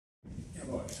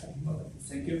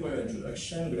Thank you for your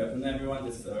introduction. Good afternoon, everyone.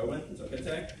 This is Erwin,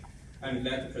 architect. I'm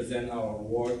glad to present our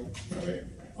work,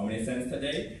 OmniSense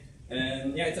today.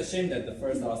 And yeah, it's a shame that the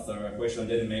first author, Guisheng,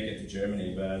 didn't make it to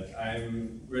Germany, but I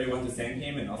really want to thank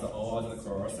him and also all other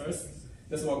co-authors.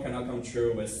 This work cannot come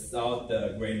true without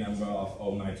the great number of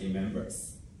Almighty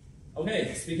members.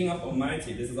 Okay, speaking of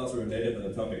Almighty, this is also related to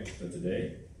the topic for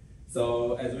today.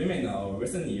 So, as we may know, in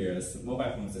recent years,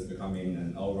 mobile phones is becoming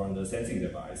an all-rounder sensing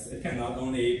device. It can not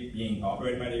only be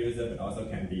operated by the user, but also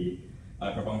can be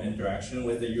perform interaction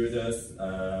with the users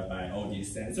by all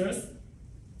these sensors.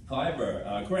 However,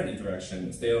 current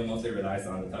interaction still mostly relies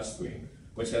on the touchscreen,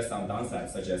 which has some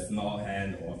downsides, such as small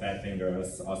hand or fat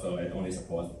fingers. Also, it only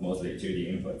supports mostly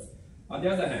 2D inputs. On the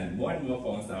other hand, more and more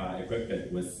phones are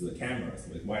equipped with cameras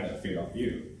with wider field of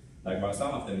view. Like, while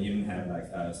some of them even have like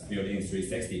a built-in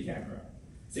 360 camera.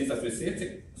 Since a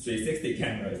 360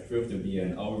 camera is proved to be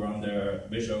an all-rounder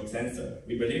visual sensor,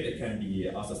 we believe it can be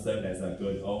also served as a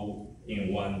good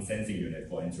all-in-one sensing unit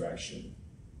for interaction.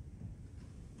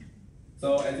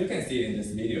 So, as you can see in this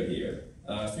video here,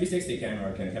 a 360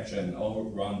 camera can capture an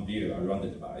all-round view around the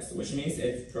device, which means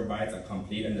it provides a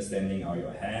complete understanding of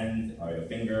your hand, or your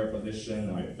finger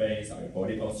position, or your face, or your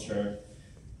body posture.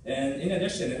 And in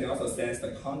addition, it can also sense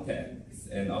the contents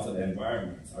and also the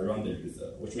environment around the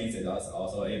user, which means it is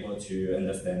also able to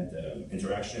understand the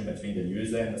interaction between the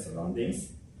user and the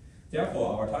surroundings.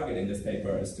 Therefore, our target in this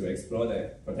paper is to explore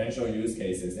the potential use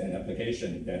cases and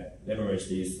applications that leverage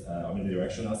these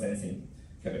omnidirectional sensing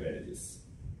capabilities.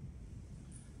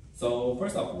 So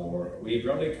first of all, we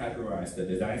broadly categorize the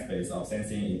design space of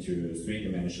sensing into 3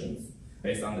 dimensions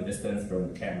based on the distance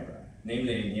from the camera,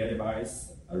 namely near device,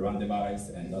 around device,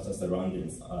 and also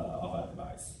surroundings of a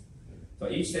device. So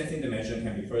each sensing dimension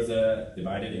can be further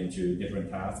divided into different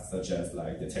tasks, such as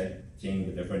like detecting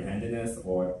the different handiness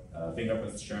or finger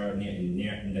posture in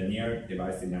the near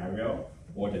device scenario,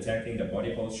 or detecting the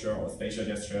body posture or spatial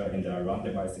gesture in the around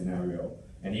device scenario,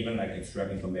 and even like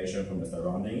extract information from the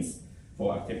surroundings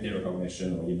for activity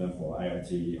recognition or even for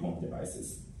IoT home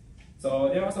devices. So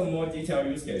there are also more detailed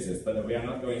use cases, but we are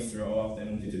not going through all of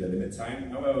them due to the limited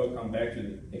time. I will come back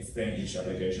to explain each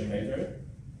application later.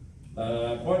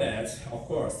 For that, of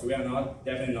course, we are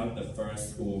definitely not the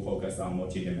first who focus on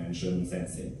multi-dimension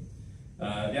sensing.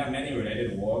 There are many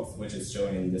related works, which is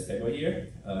shown in this table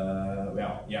here. There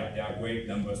are great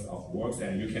numbers of works,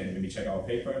 and you can maybe check our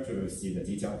paper to see the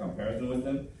detailed comparison with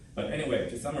them. But anyway,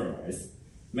 to summarize,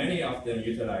 many of them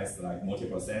utilize like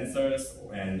multiple sensors,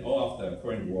 and all of the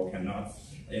current work cannot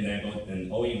enable an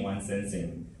all-in-one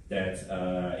sensing that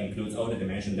includes all the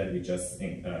dimensions that we just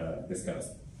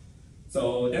discussed.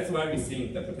 So that's why we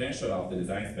think the potential of the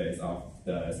design space of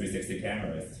the 360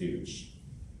 camera is huge.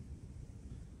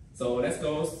 So let's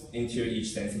go into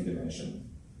each sensing dimension.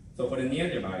 So for the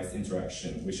near-device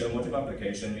interaction, we show multiple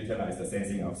applications utilize the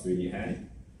sensing of 3D hand.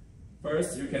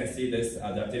 First, you can see this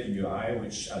adaptive UI,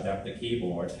 which adapts the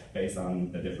keyboard based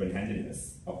on the different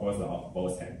handiness, of course, of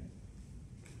both hands.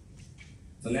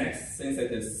 So next, since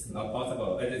it is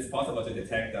possible to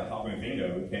detect the hovering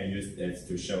finger, we can use it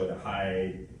to show the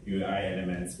high UI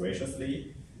elements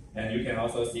graciously. And you can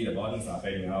also see the buttons are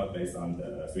fading out based on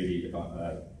the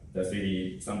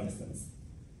 3D sum distance.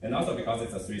 And also because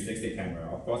it's a 360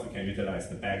 camera, of course, we can utilize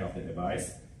the back of the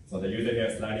device. So the user here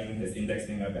is sliding his index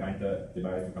finger behind the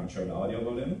device to control the audio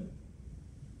volume.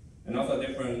 And also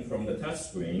different from the touch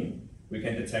screen, we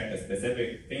can detect a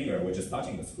specific finger which is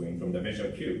touching the screen from the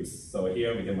visual cues. So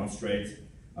here we demonstrate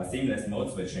a seamless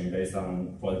mode switching based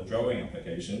on for the drawing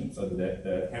application. So that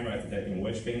the camera is detecting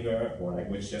which finger or like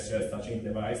which gesture is touching the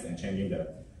device and changing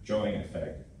the drawing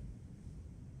effect.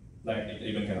 Like it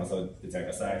even can also detect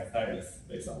a stylus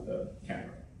based on the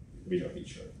camera visual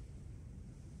feature.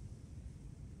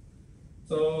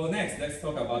 So next, let's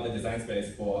talk about the design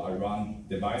space for around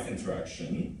device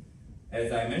interaction.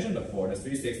 As I mentioned before, the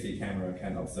 360 camera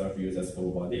can observe users'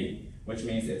 full body, which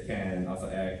means it can also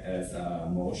act as a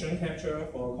motion capture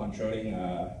for controlling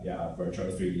a virtual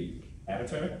 3D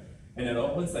avatar. And it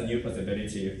opens a new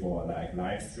possibility for like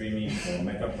live streaming or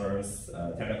metaverse,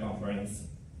 teleconference.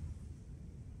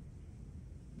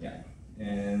 Yeah,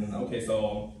 and okay,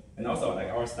 so, and also like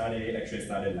our study actually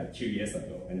started like 2 years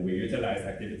ago, and we utilized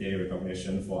activity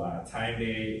recognition for a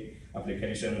timely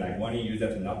application, like wanting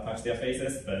users to not touch their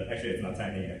faces, but actually it's not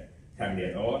timely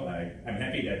at all. Like, I'm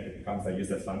happy that it becomes a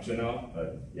user functional,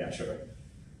 but yeah, sure.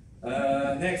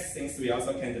 Next, since we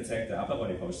also can detect the upper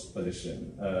body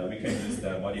position, we can use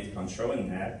the body to control a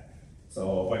map.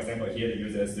 So for example, here the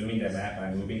user is zooming the map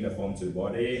by moving the phone to the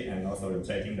body, and also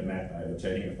rotating the map by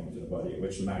rotating the phone to the body,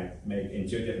 which might make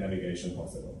intuitive navigation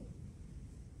possible.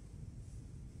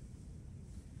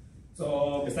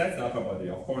 So besides the upper body,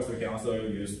 of course, we can also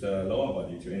use the lower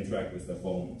body to interact with the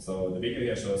phone. So the video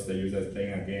here shows the users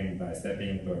playing a game by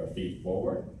stepping her feet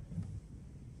forward.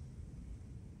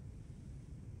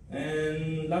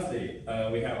 And lastly,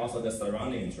 we have also the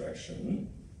surrounding interaction.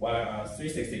 While a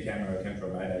 360 camera can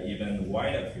provide an even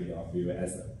wider field of view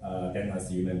than as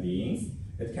human beings,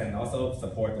 it can also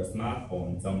support the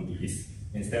smartphone zombies.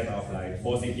 Instead of like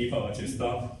forcing people to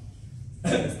stop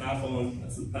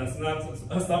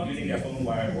stop using their phone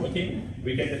while working,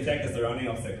 we can detect the surrounding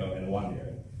obstacle and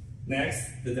wander.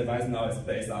 Next, the device now is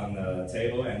placed on the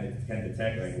table and it can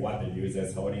detect like what the user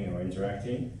is holding or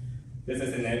interacting. This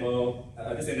enables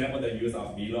the use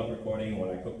of vlog recording or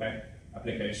like cookback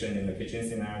application in the kitchen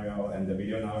scenario, and the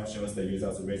video now shows the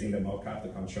users raising the milk cup to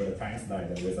control the time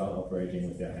slider without operating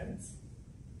with their hands.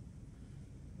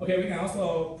 Okay, we can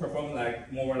also perform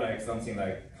something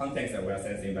like context-aware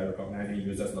sensing by recognizing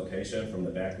users' location from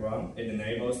the background. It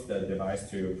enables the device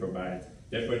to provide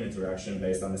different interaction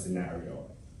based on the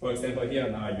scenario. For example, here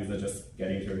now a user just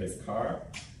getting to his car.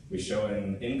 We show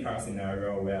an in-car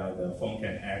scenario where the phone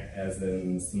can act as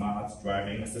a smart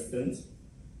driving assistant.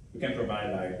 We can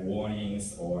provide like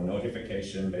warnings or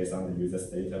notification based on the user's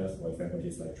status. For example,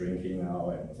 he's like drinking now,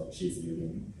 and also she's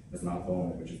using the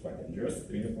smartphone, which is quite dangerous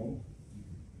doing the phone.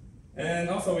 And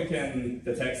also we can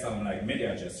detect some like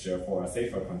media gesture for a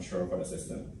safer control for the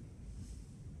system.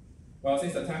 Well,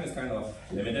 since the time is kind of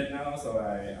limited now, so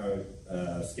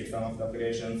I'll skip some of the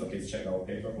applications, so please check our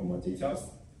paper for more details.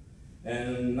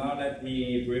 And now let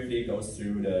me briefly go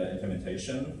through the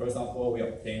implementation. First of all, we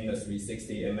obtain the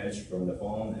 360 image from the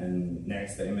phone, and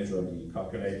next the image will be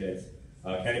calibrated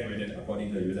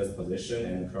according to the user's position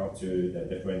and cropped to the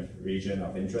different region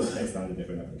of interest based on the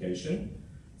different application.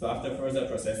 So after further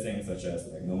processing, such as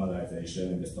like normalization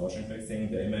and distortion fixing,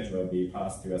 the image will be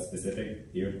passed to a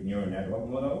specific neural network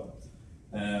model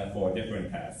for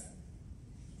different paths.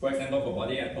 For example, for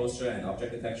body and posture and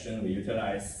object detection, we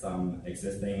utilize some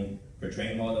existing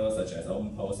pre-trained models such as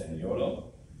OpenPose and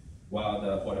YOLO. While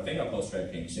for the finger pose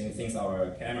tracking, since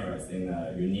our camera is in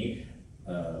a unique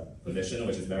position,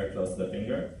 which is very close to the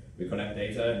finger, we collect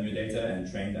new data,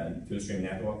 and train a two-stream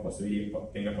network for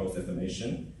 3D finger pose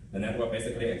estimation. The network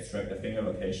basically extracts the finger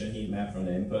location heat map from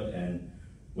the input, and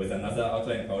with another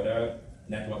autoencoder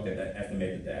network that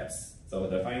estimates the depths. So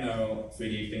the final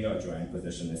 3D finger joint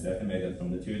position is estimated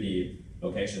from the 2D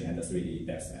location and the 3D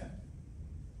depth map.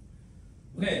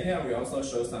 Okay, here we also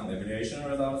show some evaluation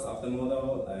results of the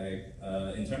model.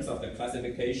 In terms of the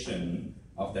classification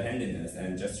of the handiness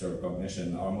and gesture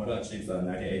recognition, our model achieves a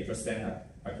 98%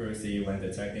 accuracy when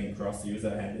detecting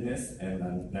cross-user handiness and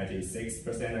a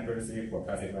 96% accuracy for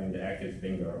classifying the active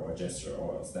finger or gesture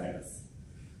or stylus.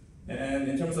 And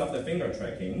in terms of the finger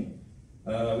tracking,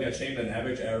 we achieved an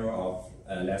average error of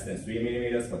less than 3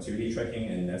 millimeters for 2D tracking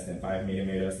and less than 5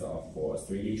 millimeters for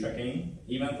 3D tracking.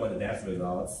 Even for the depth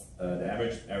results, the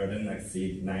average error didn't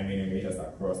exceed 9 millimeters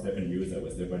across different users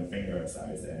with different finger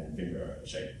size and finger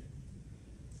shape.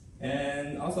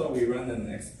 And also we run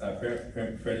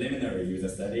a preliminary user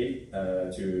study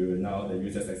to know the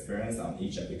user's experience on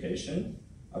each application.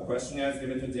 A questionnaire is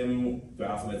given to them to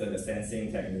ask whether the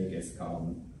sensing technique is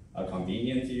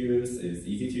convenient to use, is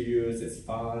easy to use, is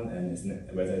fun,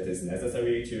 and whether it is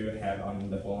necessary to have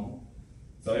on the phone.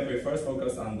 So if we first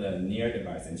focus on the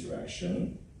near-device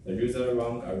interaction, the user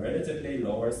ranked a relatively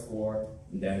lower score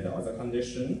than the other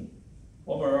condition.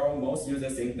 Overall, most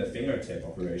users think the fingertip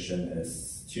operation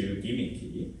is too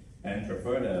gimmicky and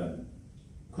prefer the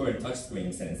current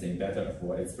touchscreen sensing better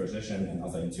for its precision and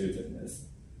also intuitiveness.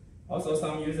 Also,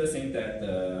 some users think that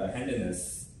the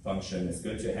handiness function is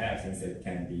good to have since it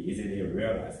can be easily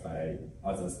realized by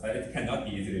others, but it cannot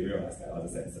be easily realized by other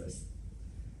sensors.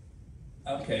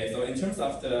 Okay, so in terms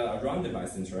of the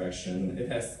around-device interaction, it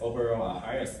has overall a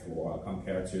higher score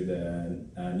compared to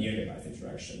the near-device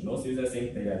interaction. Most users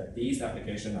think that these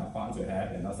applications are fun to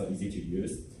have and also easy to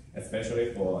use,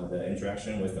 especially for the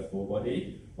interaction with the full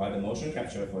body, while the motion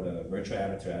capture for the virtual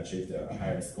avatar achieved a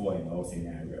higher score in all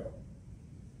scenarios.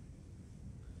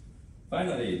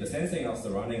 Finally, the sensing of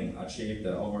surrounding achieved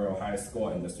the overall highest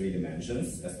score in the 3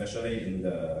 dimensions, especially in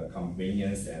the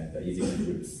convenience and the easy to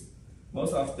use.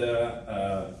 Most of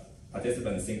the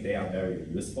participants think they are very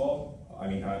useful. I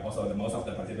mean, most of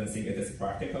the participants think it is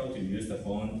practical to use the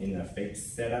phone in a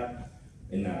fixed setup,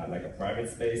 in like a private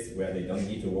space where they don't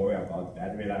need to worry about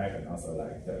battery life and also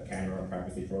like the camera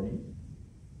privacy problem.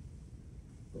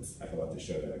 Oops, I forgot to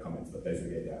show the comments, but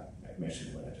basically, yeah, I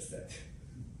mentioned what I just said.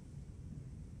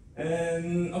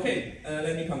 And okay,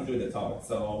 let me conclude the talk.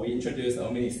 So we introduced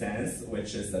OmniSense,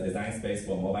 which is a design space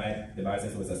for mobile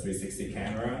devices with a 360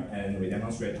 camera, and we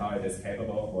demonstrate how it is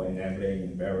capable for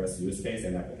enabling various use cases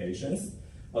and applications.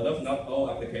 Although not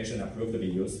all applications are proved to be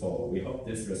useful, we hope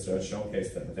this research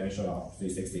showcased the potential of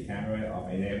 360 camera of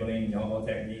enabling novel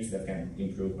techniques that can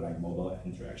improve like mobile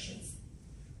interactions.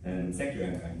 And thank you,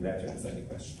 and I'm glad to answer any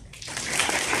questions.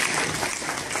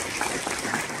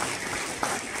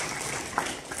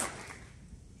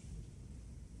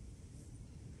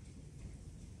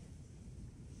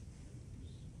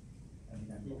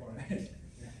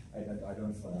 I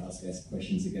don't want to ask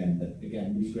questions again, but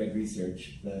again, really great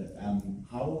research. But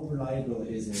how reliable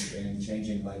is it in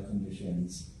changing light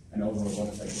conditions, and overall,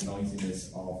 what is like the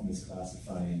noisiness of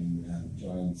misclassifying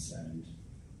joints and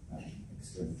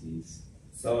extremities?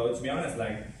 So to be honest,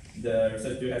 like the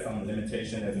research do have some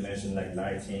limitation, as you mentioned, like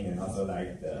lighting and also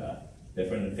like the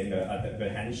different finger, the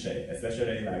hand shape,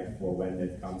 especially like for when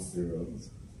it comes to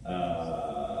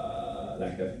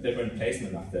like the different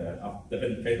placement of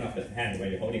the hand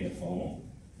when you're holding the phone.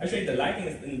 Actually, the lighting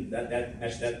is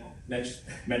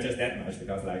matches that much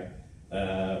because like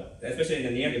especially in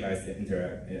the near device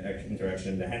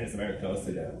interaction, the hand is very close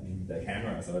to the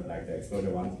camera, so like the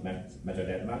exposure won't matter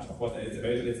that much. Of course, it's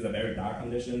a very dark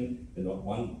condition, it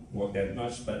won't work that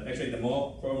much. But actually, the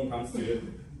more problem comes to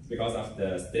because of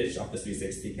the stitch of the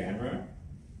 360 camera,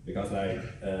 because like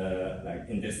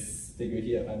in this figure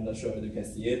here, I'm not sure if you can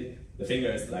see it. The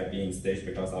finger is like being stitched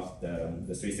because of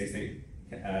the 360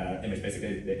 image.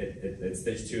 Basically, it's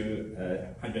stitched to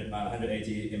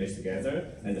 180 images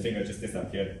together, and the finger just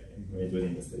disappeared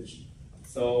within the stitch.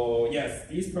 So yes,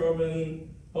 these problems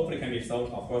hopefully can be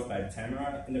solved, of course, by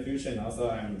camera in the future. And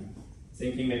also, I'm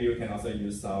thinking maybe we can also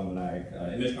use some like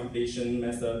image completion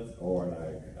method or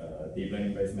like deep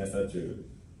learning based method to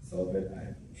solve it.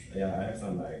 I have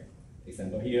some like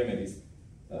example here. Maybe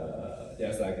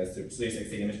there's like a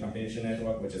 360 image completion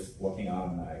network which is working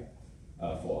on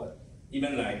like for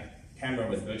even like camera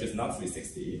which is not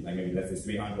 360, like maybe let's say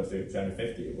 300 or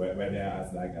 350, where there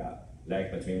is like a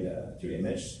lag between the two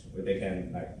images, where they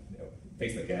can like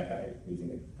fix the gap by using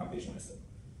the completion method.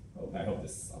 So I hope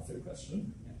this answers your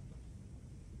question. Yeah.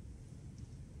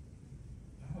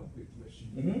 I have a quick question.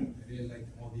 Mm-hmm. I really like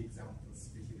all the examples,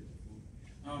 especially the food.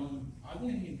 Are there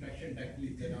any interaction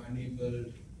techniques that are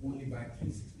enabled only by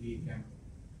 360 camera?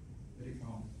 Very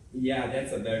common. Yeah,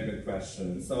 that's a very good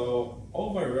question. So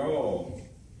overall,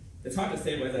 it's hard to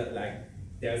say whether like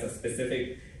there's a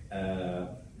specific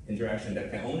interaction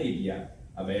that can only be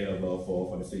available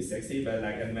for the 360. But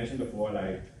like I mentioned before,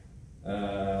 like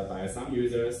by some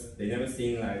users, they never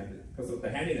seen like, because of the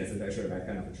handiness is actually like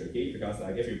kind of tricky, because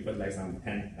like if you put like some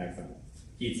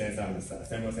heat sensor on the side,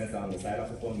 thermal sensor on the side of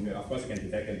the phone, of course you can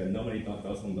detect it, but normally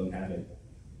those phones don't have it.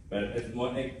 But it's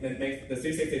more, it makes the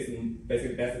 360 is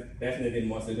basically definitely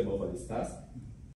more suitable for this task.